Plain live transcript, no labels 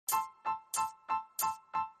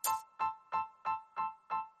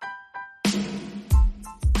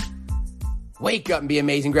Wake up and be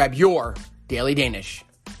amazing. Grab your Daily Danish.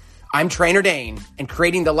 I'm Trainer Dane, and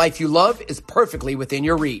creating the life you love is perfectly within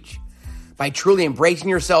your reach. By truly embracing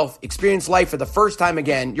yourself, experience life for the first time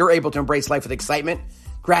again, you're able to embrace life with excitement,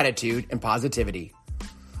 gratitude, and positivity.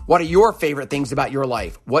 What are your favorite things about your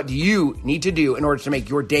life? What do you need to do in order to make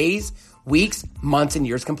your days, weeks, months, and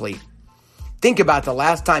years complete? Think about the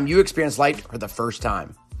last time you experienced life for the first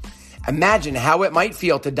time. Imagine how it might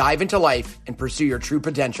feel to dive into life and pursue your true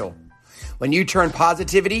potential. When you turn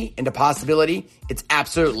positivity into possibility, it's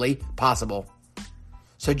absolutely possible.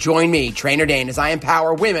 So join me, Trainer Dane, as I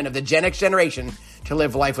empower women of the Gen X generation to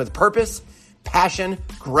live life with purpose, passion,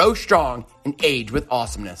 grow strong, and age with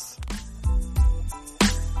awesomeness.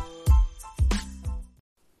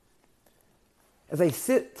 As I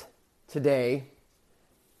sit today in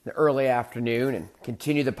the early afternoon and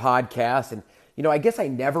continue the podcast, and I guess I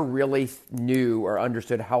never really knew or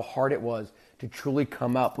understood how hard it was to truly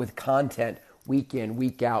come up with content week in,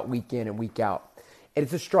 week out, week in, and week out. And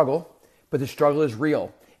it's a struggle, but the struggle is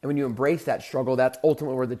real. And when you embrace that struggle, that's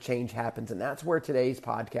ultimately where the change happens. And that's where today's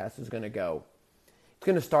podcast is going to go. It's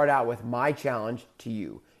going to start out with my challenge to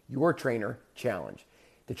you, your trainer challenge.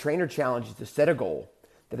 The trainer challenge is to set a goal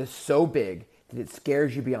that is so big that it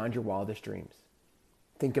scares you beyond your wildest dreams.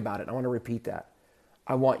 Think about it. I want to repeat that.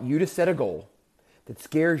 I want you to set a goal that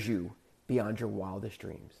scares you beyond your wildest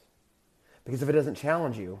dreams. Because if it doesn't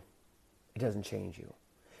challenge you, it doesn't change you.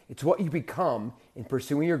 It's what you become in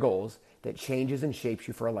pursuing your goals that changes and shapes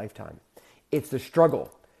you for a lifetime. It's the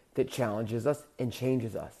struggle that challenges us and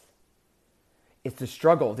changes us. It's the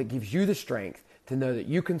struggle that gives you the strength to know that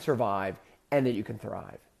you can survive and that you can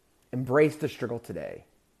thrive. Embrace the struggle today.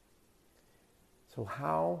 So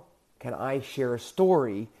how can I share a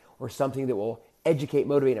story or something that will educate,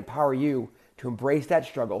 motivate, and empower you to embrace that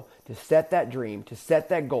struggle, to set that dream, to set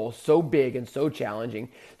that goal so big and so challenging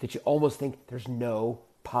that you almost think there's no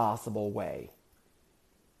possible way?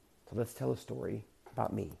 So let's tell a story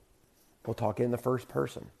about me. We'll talk in the first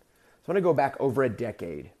person. So I'm going to go back over a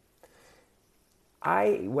decade.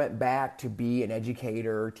 I went back to be an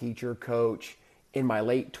educator, teacher, coach in my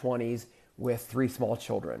late 20s with 3 small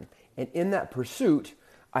children. And in that pursuit,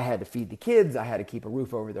 I had to feed the kids. I had to keep a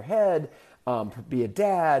roof over their head, be a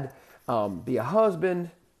dad, be a husband,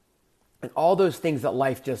 and all those things that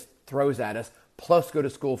life just throws at us, plus go to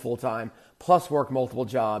school full time, plus work multiple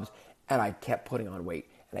jobs. And I kept putting on weight,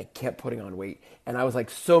 and I kept putting on weight. And I was like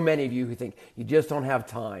so many of you who think you just don't have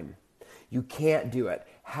time. You can't do it.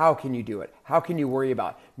 How can you do it? How can you worry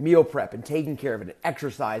about meal prep and taking care of it and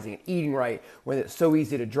exercising and eating right when it's so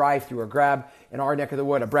easy to drive through or grab, in our neck of the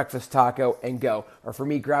wood, a breakfast taco and go? Or for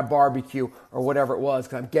me, grab barbecue or whatever it was,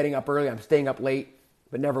 because I'm getting up early, I'm staying up late.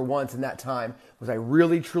 But never once in that time was I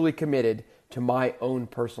really, truly committed to my own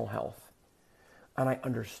personal health. And I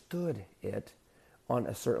understood it on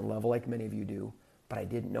a certain level, like many of you do, but I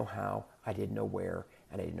didn't know how, I didn't know where,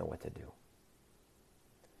 and I didn't know what to do.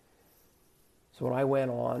 So when I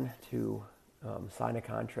went on to sign a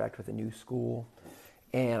contract with a new school,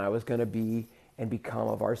 and I was going to be and become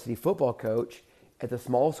a varsity football coach, at the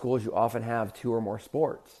small schools you often have 2 or more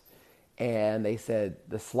sports. And they said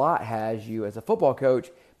the slot has you as a football coach,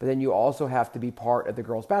 but then you also have to be part of the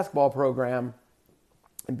girls basketball program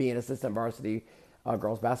and be an assistant varsity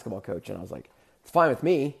girls basketball coach. And I was like, it's fine with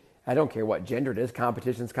me. I don't care what gender it is.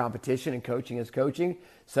 Competition's competition and coaching is coaching.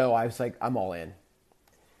 So I was like, I'm all in.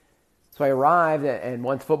 So I arrived, and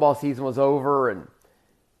once football season was over and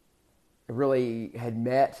I really had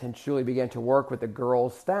met and truly began to work with the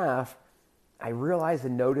girls' staff, I realized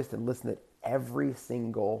and noticed and listened that every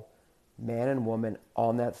single man and woman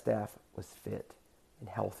on that staff was fit and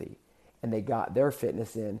healthy, and they got their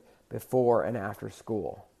fitness in before and after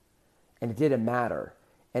school. And it didn't matter,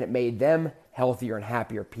 and it made them healthier and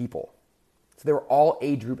happier people. So they were all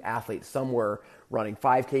age group athletes. Some were running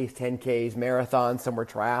 5Ks, 10Ks, marathons, some were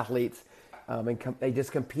triathletes, and they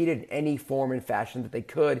just competed in any form and fashion that they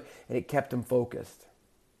could, and it kept them focused.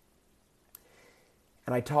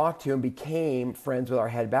 And I talked to and became friends with our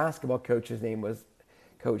head basketball coach. His name was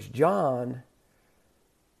Coach John,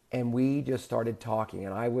 and we just started talking.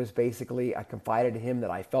 And I confided to him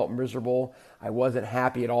that I felt miserable. I wasn't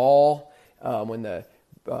happy at all when the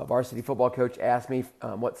varsity football coach asked me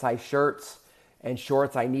what size shirts and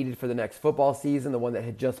shorts I needed for the next football season, the one that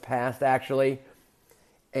had just passed actually.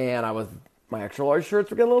 And my extra large shirts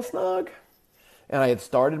were getting a little snug. And I had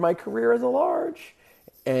started my career as a large.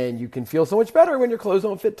 And you can feel so much better when your clothes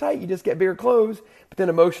don't fit tight. You just get bigger clothes. But then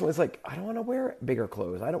emotionally, it's like, I don't want to wear bigger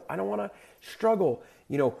clothes. I don't want to struggle,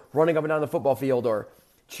 running up and down the football field or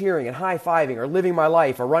cheering and high-fiving or living my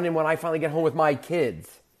life or running when I finally get home with my kids.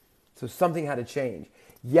 So something had to change.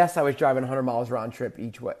 Yes, I was driving 100 miles round trip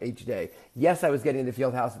each day. Yes, I was getting to the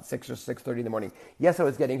field house at 6 or 6:30 in the morning. Yes, I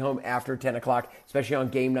was getting home after 10 o'clock, especially on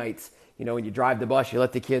game nights. You know, when you drive the bus, you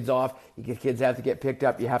let the kids off. Kids have to get picked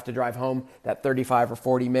up. You have to drive home that 35 or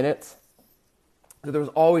 40 minutes. So there was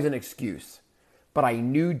always an excuse. But I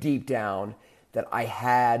knew deep down that I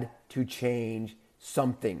had to change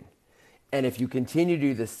something. And if you continue to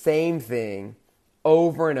do the same thing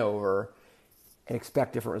over and over and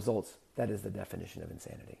expect different results, that is the definition of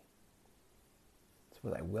insanity. So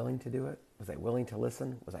was I willing to do it? Was I willing to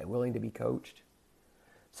listen? Was I willing to be coached?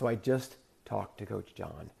 So I just talked to Coach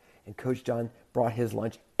John. And Coach John brought his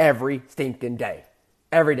lunch every stinking day.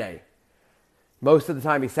 Every day. Most of the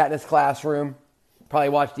time he sat in his classroom, probably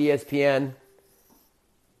watched ESPN,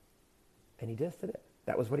 and he just did it.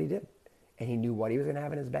 That was what he did. And he knew what he was going to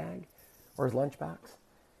have in his bag or his lunchbox.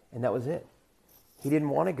 And that was it. He didn't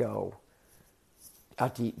want to go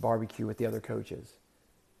out to eat barbecue with the other coaches.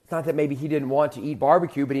 It's not that maybe he didn't want to eat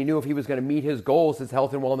barbecue, but he knew if he was going to meet his goals, his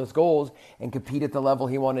health and wellness goals, and compete at the level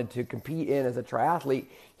he wanted to compete in as a triathlete,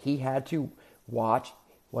 he had to watch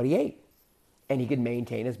what he ate. And he could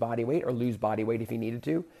maintain his body weight or lose body weight if he needed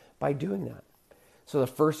to by doing that. So the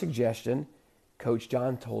first suggestion Coach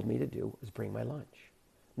John told me to do was bring my lunch.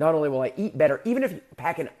 Not only will I eat better, even if you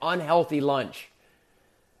pack an unhealthy lunch,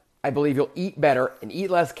 I believe you'll eat better and eat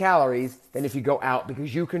less calories than if you go out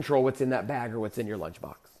because you control what's in that bag or what's in your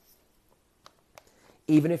lunchbox.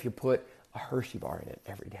 Even if you put a Hershey bar in it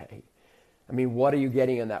every day. I mean, what are you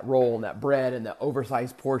getting in that roll and that bread and the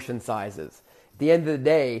oversized portion sizes? At the end of the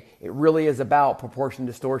day, it really is about proportion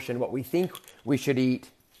distortion, what we think we should eat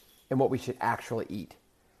and what we should actually eat.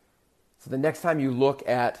 So the next time you look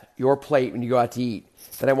at your plate when you go out to eat,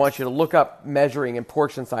 then I want you to look up measuring and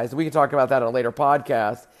portion size. We can talk about that on a later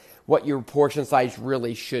podcast, what your portion size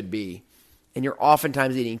really should be. And you're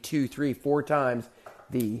oftentimes eating 2, 3, 4 times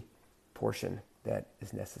the portion that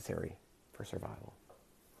is necessary for survival.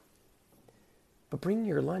 But bringing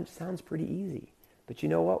your lunch sounds pretty easy. But you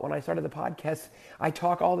know what? When I started the podcast, I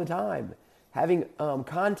talk all the time. Having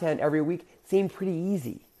content every week seemed pretty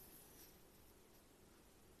easy.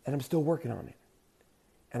 And I'm still working on it.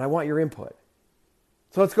 And I want your input.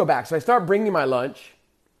 So let's go back. So I start bringing my lunch,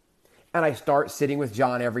 and I start sitting with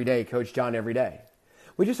John every day, Coach John every day.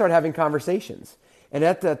 We just started having conversations. And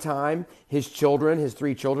at that time, his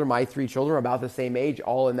 3 children, my 3 children, are about the same age,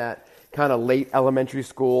 all in that kind of late elementary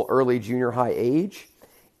school, early junior high age.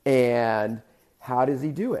 And how does he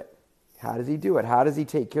do it? How does he do it? How does he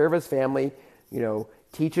take care of his family,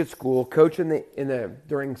 teach at school, coach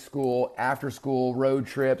during school, after school, road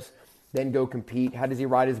trips, then go compete? How does he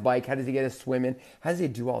ride his bike? How does he get his swim in? How does he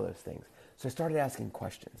do all those things? So I started asking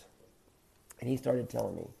questions. And he started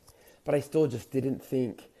telling me. But I still just didn't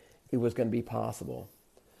think it was going to be possible.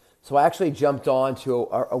 So I actually jumped on to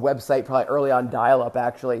a website, probably early on dial-up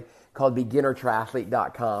actually, called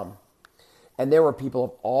beginnertriathlete.com. And there were people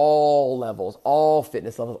of all levels, all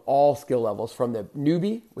fitness levels, all skill levels, from the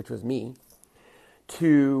newbie, which was me,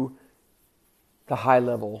 to the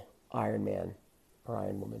high-level Ironman or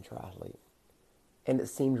Ironwoman triathlete. And it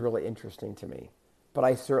seemed really interesting to me. But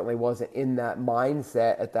I certainly wasn't in that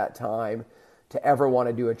mindset at that time to ever want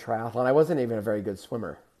to do a triathlon. I wasn't even a very good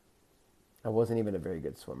swimmer.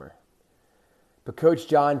 But Coach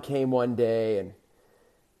John came one day and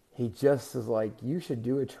he just was like, you should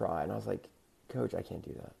do a try. And I was like, Coach, I can't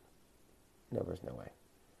do that. No, there's no way.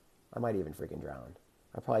 I might even freaking drown.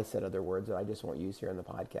 I probably said other words that I just won't use here in the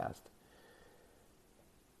podcast.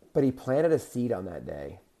 But he planted a seed on that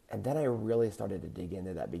day. And then I really started to dig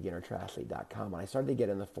into that beginnertriathlete.com. And I started to get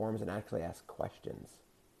in the forums and actually ask questions.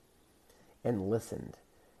 And listened.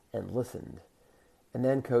 And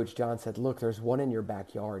then Coach John said, look, there's one in your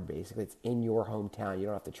backyard, basically. It's in your hometown. You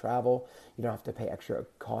don't have to travel. You don't have to pay extra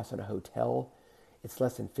costs on a hotel. It's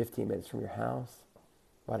less than 15 minutes from your house.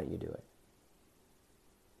 Why don't you do it?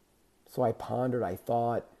 So I pondered, I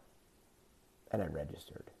thought, and I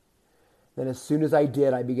registered. Then as soon as I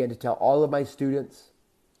did, I began to tell all of my students,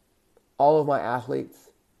 all of my athletes,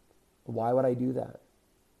 why would I do that?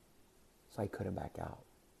 So I couldn't back out.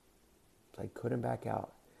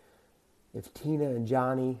 If Tina and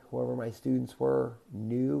Johnny, whoever my students were,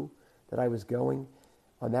 knew that I was going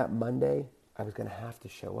on that Monday, I was going to have to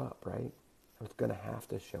show up, right? I was going to have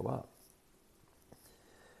to show up.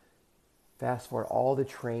 Fast forward all the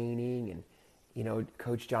training, and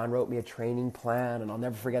Coach John wrote me a training plan, and I'll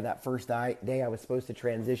never forget that first day I was supposed to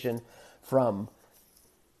transition from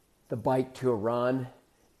the bike to a run,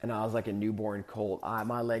 and I was like a newborn colt.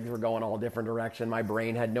 My legs were going all different directions. My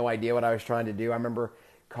brain had no idea what I was trying to do. I remember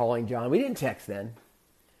calling John. We didn't text then.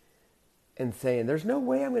 and saying, there's no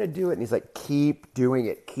way I'm going to do it. And he's like, keep doing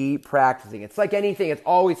it. Keep practicing. It's like anything. It's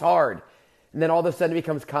always hard. And then all of a sudden it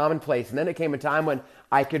becomes commonplace. And then it came a time when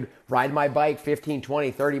I could ride my bike 15,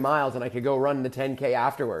 20, 30 miles and I could go run the 10K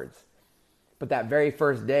afterwards. But that very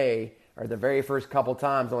first day or the very first couple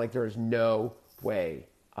times, I'm like, there's no way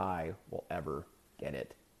I will ever get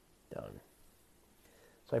it done.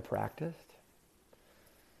 So I practiced.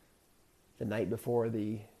 The night before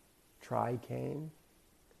the try came,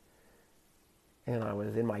 and I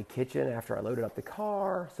was in my kitchen after I loaded up the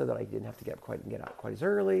car so that I didn't have to get out quite as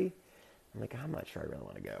early. I'm like, I'm not sure I really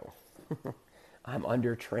want to go. I'm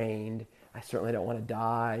undertrained. I certainly don't want to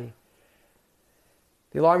die.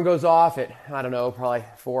 The alarm goes off at, I don't know, probably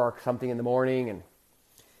 4 or something in the morning, and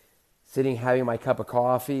sitting having my cup of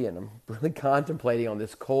coffee, and I'm really contemplating on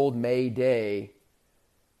this cold May day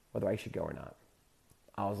whether I should go or not.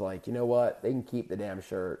 I was like, you know what? They can keep the damn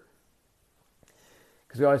shirt.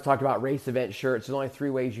 Because we always talked about race event shirts. There's only 3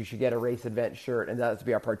 ways you should get a race event shirt, and that's to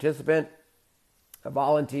be a participant, a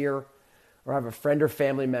volunteer, or have a friend or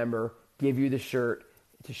family member give you the shirt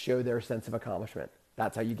to show their sense of accomplishment.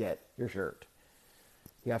 That's how you get your shirt.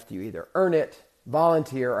 You have to either earn it,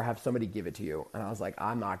 volunteer, or have somebody give it to you. And I was like,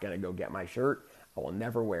 I'm not going to go get my shirt. I will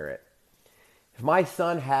never wear it. If my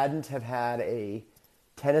son hadn't have had a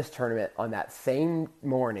tennis tournament on that same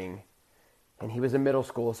morning, and he was in middle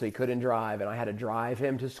school, so he couldn't drive, and I had to drive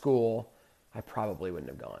him to school, I probably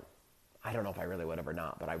wouldn't have gone. I don't know if I really would have or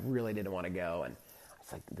not, but I really didn't want to go, and I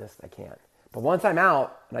was like, I can't. But once I'm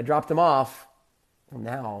out, and I dropped him off, well,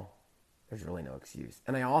 now there's really no excuse.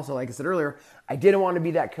 And I also, like I said earlier, I didn't want to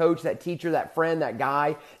be that coach, that teacher, that friend, that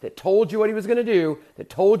guy that told you what he was going to do,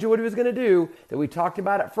 that we talked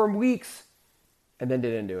about it for weeks, and then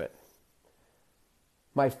didn't do it.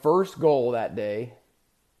 My first goal that day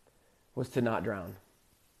was to not drown,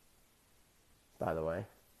 by the way.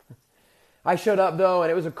 I showed up, though,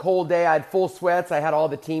 and it was a cold day. I had full sweats. I had all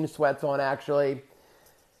the team sweats on, actually.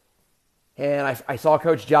 And I saw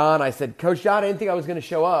Coach John. I said, Coach John, I didn't think I was going to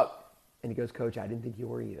show up. And he goes, Coach, I didn't think you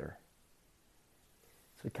were either.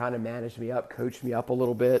 So he kind of managed me up, coached me up a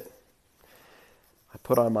little bit. I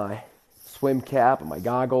put on my swim cap and my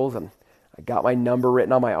goggles, and I got my number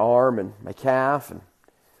written on my arm and my calf, and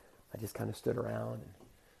I just kind of stood around. And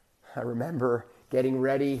I remember getting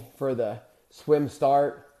ready for the swim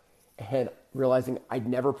start and realizing I'd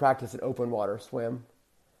never practiced an open water swim.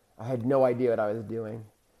 I had no idea what I was doing.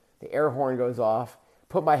 The air horn goes off,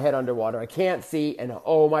 put my head underwater. I can't see, and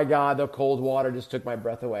oh my God, the cold water just took my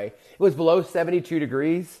breath away. It was below 72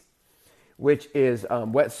 degrees, which is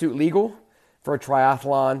wetsuit legal for a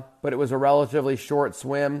triathlon, but it was a relatively short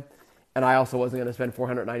swim, and I also wasn't going to spend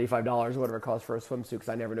 $495 or whatever it costs for a swimsuit because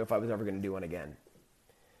I never knew if I was ever going to do one again.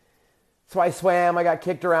 So I swam, I got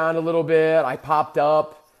kicked around a little bit, I popped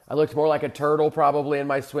up. I looked more like a turtle probably in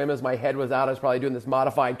my swim as my head was out. I was probably doing this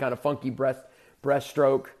modified kind of funky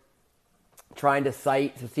breaststroke, trying to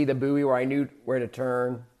sight to see the buoy where I knew where to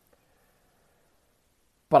turn.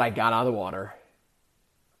 But I got out of the water.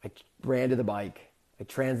 I ran to the bike. I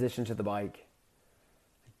transitioned to the bike.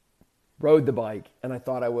 Rode the bike, and I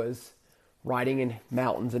thought I was riding in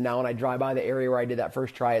mountains. And now when I drive by the area where I did that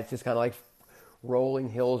first try, it's just kind of like rolling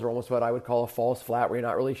hills, or almost what I would call a false flat, where you're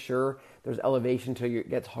not really sure. There's elevation till it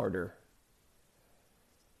gets harder.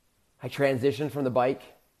 I transitioned from the bike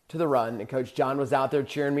to the run, and Coach John was out there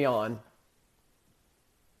cheering me on.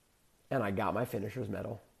 And I got my finisher's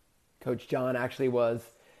medal. Coach John actually was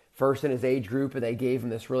first in his age group, and they gave him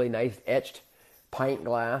this really nice etched pint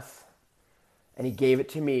glass. And he gave it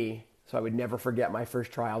to me, so I would never forget my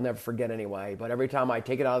first try. I'll never forget anyway. But every time I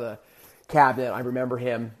take it out of the cabinet, I remember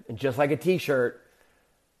him. And just like a t-shirt,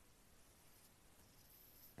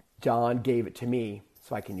 John gave it to me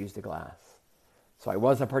so I can use the glass. So I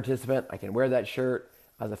was a participant. I can wear that shirt.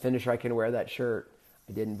 As a finisher, I can wear that shirt.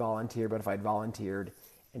 I didn't volunteer, but if I'd volunteered,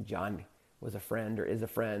 and John was a friend or is a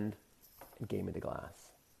friend, and gave me the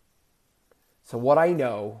glass. So what I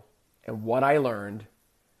know and what I learned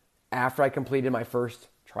after I completed my first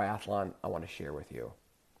triathlon, I want to share with you.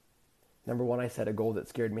 Number one, I set a goal that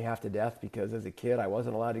scared me half to death because as a kid, I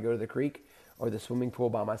wasn't allowed to go to the creek or the swimming pool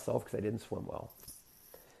by myself because I didn't swim well.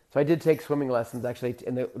 So I did take swimming lessons, actually,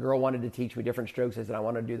 and the girl wanted to teach me different strokes. I said, I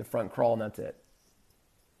want to do the front crawl, and that's it.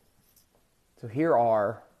 So here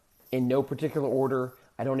are, in no particular order,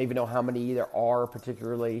 I don't even know how many there are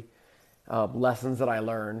particularly lessons that I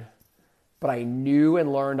learned, but I knew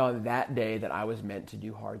and learned on that day that I was meant to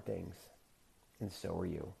do hard things, and so are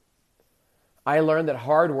you. I learned that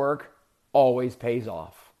hard work always pays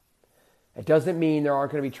off. It doesn't mean there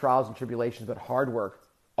aren't going to be trials and tribulations, but hard work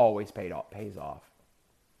always pays off.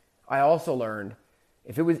 I also learned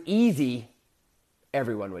If it was easy,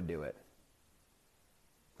 everyone would do it.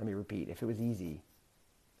 Let me repeat. If it was easy,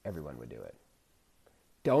 everyone would do it.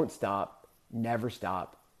 Don't stop. Never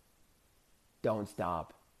stop. Don't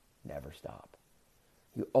stop. Never stop.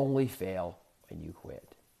 You only fail when you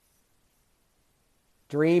quit.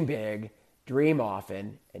 Dream big, dream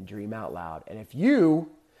often, and dream out loud. And if you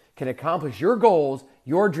can accomplish your goals,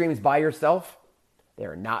 your dreams by yourself, they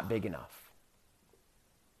are not big enough.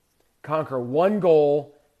 Conquer one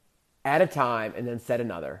goal at a time and then set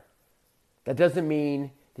another. That doesn't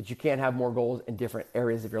mean that you can't have more goals in different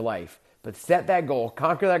areas of your life. But set that goal,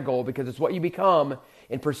 conquer that goal, because it's what you become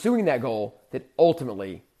in pursuing that goal that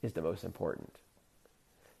ultimately is the most important.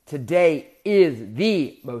 Today is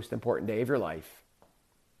the most important day of your life.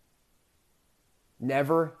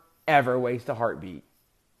 Never, ever waste a heartbeat.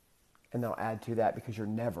 And I'll add to that because you're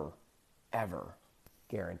never, ever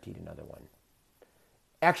guaranteed another one.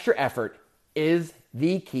 Extra effort is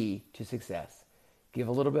the key to success. Give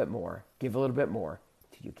a little bit more, give a little bit more,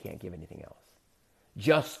 till you can't give anything else.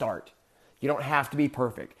 Just start. You don't have to be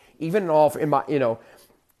perfect. Even in my,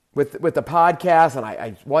 with the podcast, and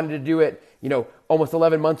I wanted to do it, almost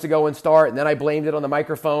 11 months ago and start, and then I blamed it on the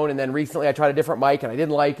microphone, and then recently I tried a different mic, and I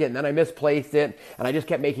didn't like it, and then I misplaced it, and I just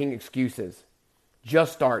kept making excuses.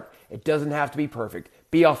 Just start. It doesn't have to be perfect.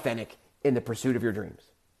 Be authentic in the pursuit of your dreams.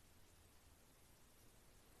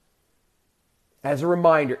 As a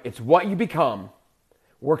reminder, it's what you become,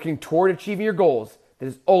 working toward achieving your goals, that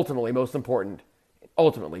is ultimately most important. It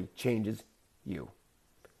ultimately changes you.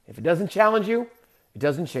 If it doesn't challenge you, it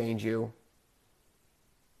doesn't change you.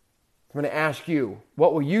 I'm going to ask you,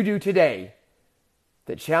 what will you do today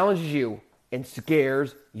that challenges you and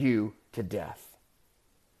scares you to death?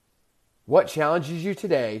 What challenges you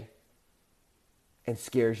today and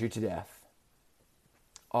scares you to death?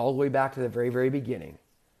 All the way back to the very, very beginning.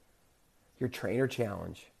 Your trainer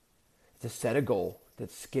challenge is to set a goal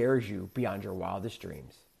that scares you beyond your wildest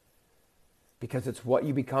dreams. Because it's what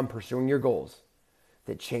you become pursuing your goals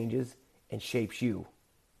that changes and shapes you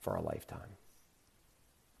for a lifetime.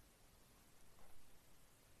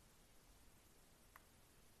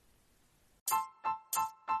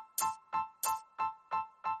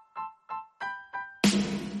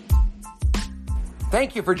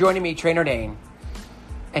 Thank you for joining me, Trainer Dane,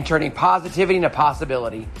 and turning positivity into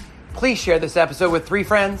possibility. Please share this episode with 3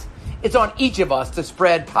 friends. It's on each of us to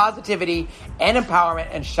spread positivity and empowerment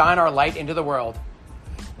and shine our light into the world.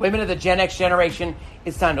 Women of the Gen X generation,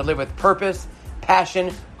 it's time to live with purpose,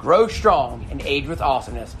 passion, grow strong, and age with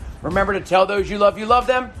awesomeness. Remember to tell those you love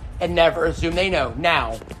them, and never assume they know.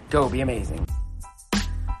 Now, go be amazing.